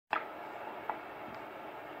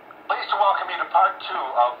welcome you to part two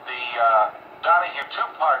of the Donahue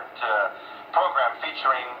two-part program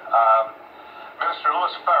featuring Minister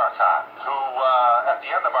Louis Farrakhan, who at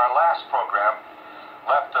the end of our last program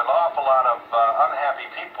left an awful lot of unhappy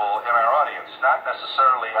people in our audience. Not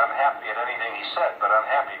necessarily unhappy at anything he said, but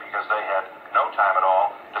unhappy because they had no time at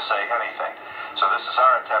all to say anything. So this is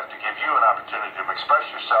our attempt to give you an opportunity to express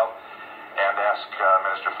yourself and ask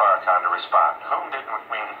Minister Farrakhan to respond. Whom did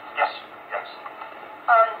we... Yes, yes.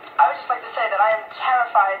 I would just like to say that I am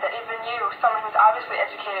terrified that even you, someone who's obviously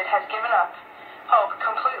educated, has given up hope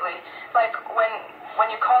completely. Like when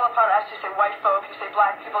you call upon us, you say white folk, you say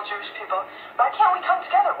black people, Jewish people. Why can't we come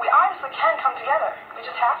together? We obviously can come together. We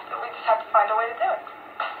just have to. We just have to find a way to do it.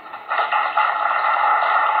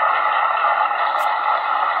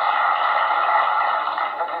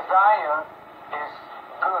 The desire is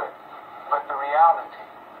good, but the reality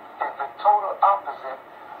is the total opposite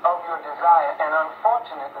of your desire. And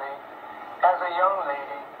unfortunately, as a young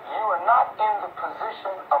lady, you are not in the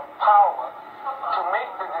position of power to make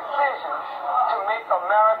the decisions to make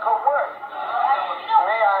America work.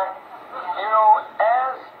 May I,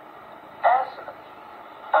 as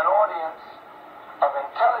an audience of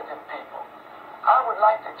intelligent people, I would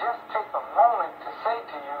like to just take a moment to say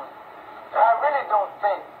to you that I really don't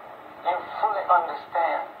think you fully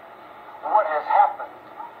understand what has happened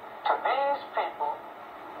to these people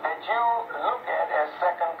that you look at as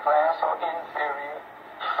second class or inferior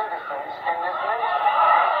citizens in this nation.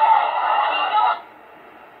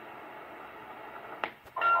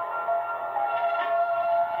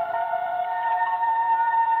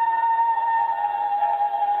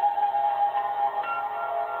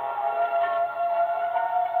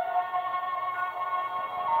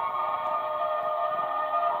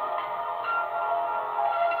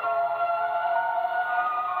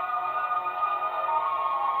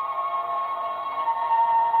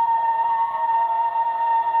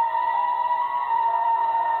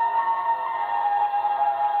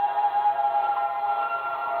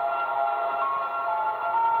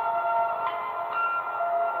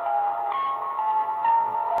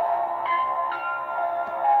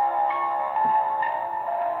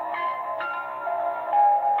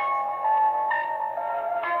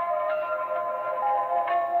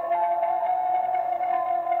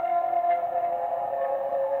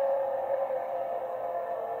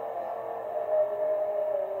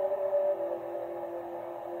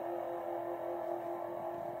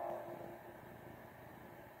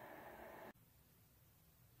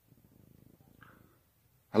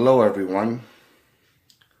 Hello everyone.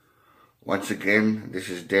 Once again, this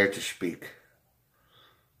is Dare to Speak.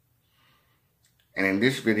 And in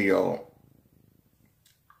this video,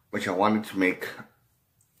 which I wanted to make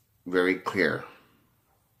very clear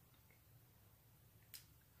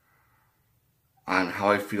on how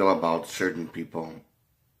I feel about certain people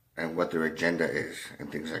and what their agenda is and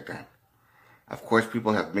things like that. Of course,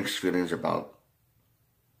 people have mixed feelings about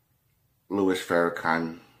Louis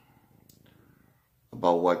Farrakhan,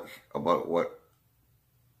 about what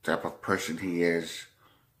type of person he is,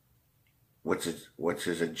 what's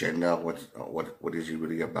his agenda, what is he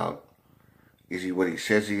really about? Is he what he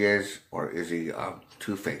says he is, or is he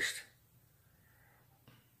two-faced?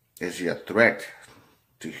 Is he a threat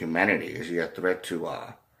to humanity? Is he a threat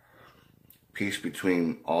to peace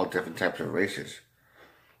between all different types of races?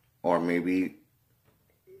 Or maybe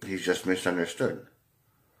he's just misunderstood.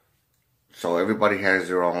 So everybody has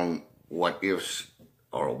their own what ifs,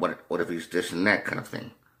 or what if he's this and that kind of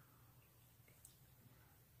thing.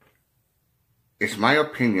 It's my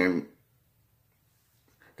opinion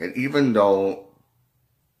that even though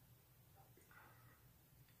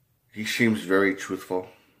he seems very truthful,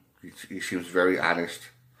 he seems very honest,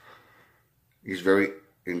 he's very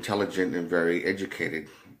intelligent and very educated,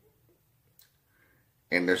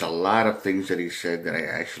 and there's a lot of things that he said that I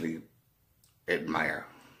actually admire.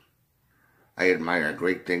 I admire a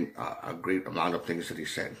great amount of things that he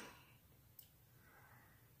said.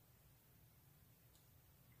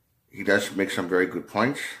 He does make some very good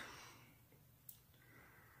points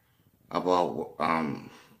about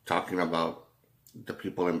talking about the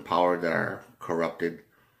people in power that are corrupted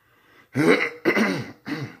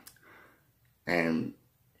and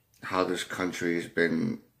how this country has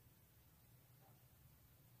been,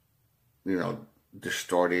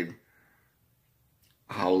 distorted.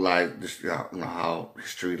 How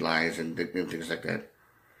history lies and things like that.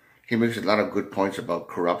 He makes a lot of good points about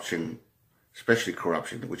corruption, especially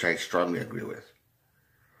corruption, which I strongly agree with.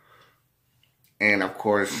 And of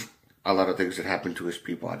course, a lot of things that happen to his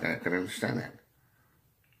people, I can understand that.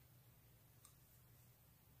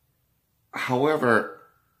 However,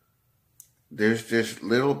 there's this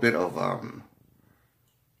little bit of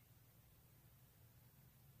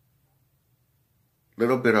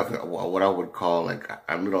what I would call, like,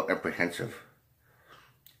 I'm a little apprehensive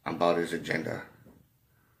about his agenda.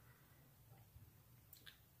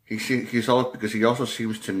 He's always, because he also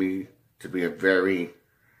seems to me to be a very,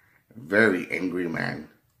 very angry man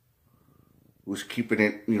who's keeping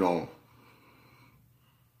it,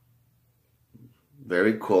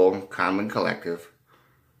 very cool, calm, and collective.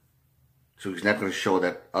 So he's not going to show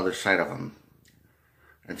that other side of him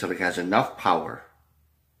until he has enough power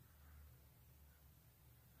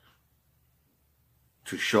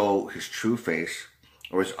to show his true face,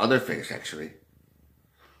 or his other face, actually,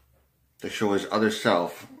 to show his other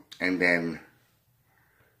self, and then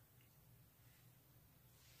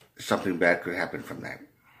something bad could happen from that.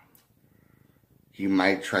 He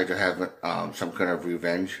might try to have some kind of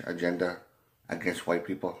revenge agenda against white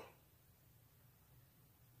people.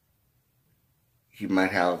 He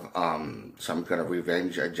might have some kind of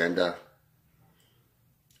revenge agenda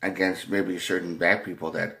against maybe certain bad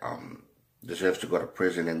people that deserves to go to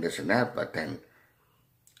prison and this and that. But then,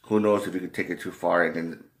 who knows if you could take it too far,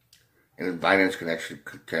 and then violence can actually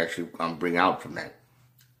bring out from that.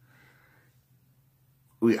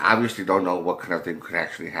 We obviously don't know what kind of thing could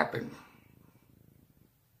actually happen.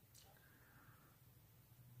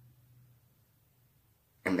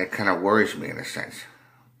 And that kind of worries me in a sense.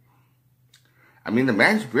 I mean, the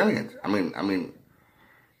man's brilliant. I mean,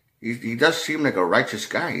 he does seem like a righteous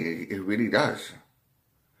guy. He really does.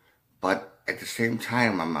 But at the same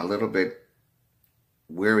time, I'm a little bit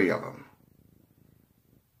weary of him.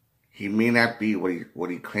 He may not be what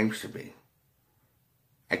he claims to be.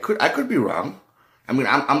 I could be wrong. I mean,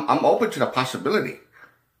 I'm open to the possibility.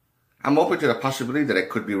 I'm open to the possibility that I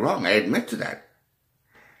could be wrong. I admit to that.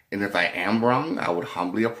 And if I am wrong, I would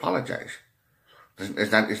humbly apologize.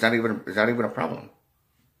 It's not even a problem.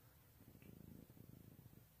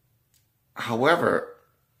 However,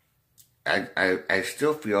 I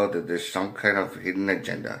still feel that there's some kind of hidden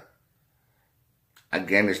agenda.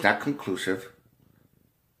 Again, it's not conclusive.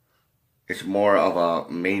 It's more of a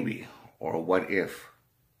maybe or a what if.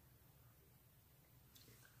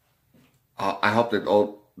 I hope that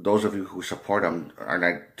those of you who support him are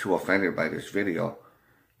not too offended by this video,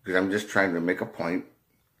 because I'm just trying to make a point.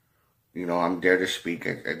 I'm there to speak.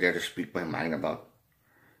 I dare to speak my mind about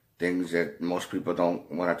things that most people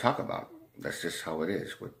don't want to talk about. That's just how it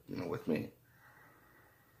is with me.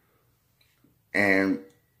 And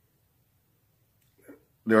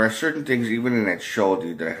there are certain things, even in that show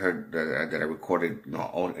that I heard, that I recorded,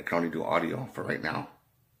 I can only do audio for right now.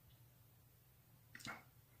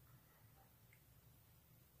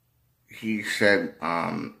 He said,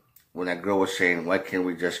 when that girl was saying, why can't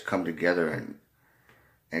we just come together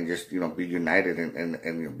and just, be united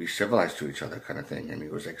and be civilized to each other, kind of thing. And he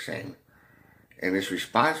was like saying, and his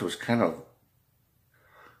response was kind of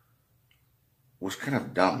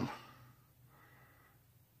dumb.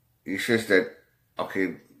 He says that,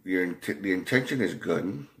 okay, the intention is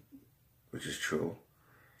good, which is true,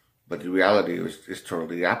 but the reality is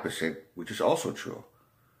totally opposite, which is also true.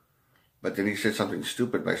 But then he said something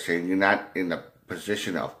stupid by saying, you're not in a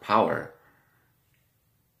position of power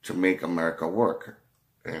to make America work.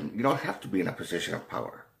 And you don't have to be in a position of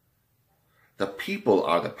power. The people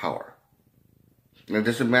are the power. And it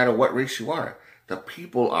doesn't matter what race you are. The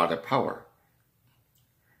people are the power.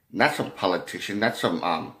 Not some politician, not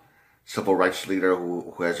some civil rights leader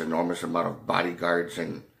who has an enormous amount of bodyguards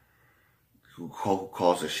and who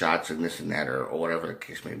calls the shots and this and that, or whatever the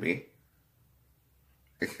case may be.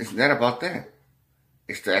 It's not about that.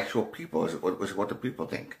 It's the actual people. It's what the people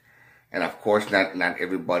think. And of course, not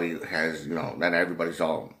everybody has, not everybody's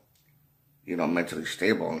all, mentally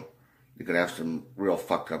stable. You could have some real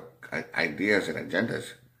fucked up ideas and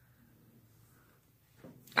agendas.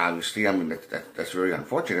 Obviously, I mean, that's very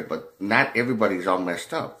unfortunate, but not everybody's all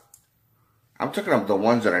messed up. I'm talking about the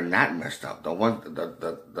ones that are not messed up, the ones,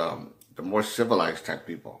 the more civilized type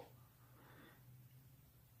people.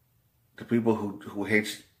 The people who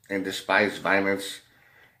hate and despise violence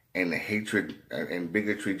and hatred and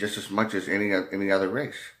bigotry just as much as any other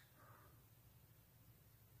race.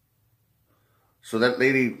 So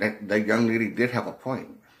that young lady did have a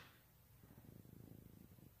point.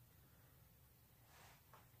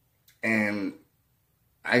 And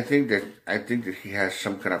I think that he has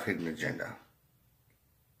some kind of hidden agenda.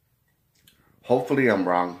 Hopefully I'm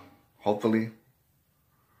wrong. Hopefully.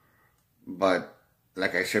 But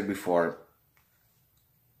like I said before,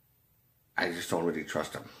 I just don't really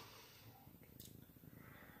trust him.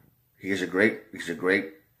 He's a great,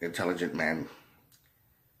 intelligent man.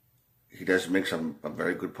 he does make some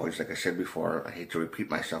very good points. Like I said before, I hate to repeat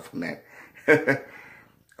myself on that.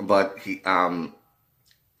 But he, I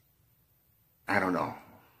don't know.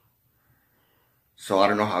 So I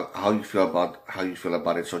don't know how you feel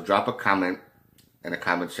about it. So drop a comment in the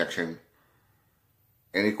comment section.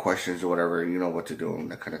 Any questions or whatever, you know what to do,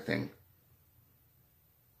 that kind of thing.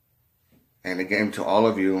 And again, to all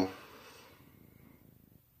of you,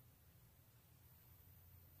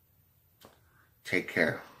 take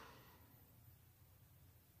care.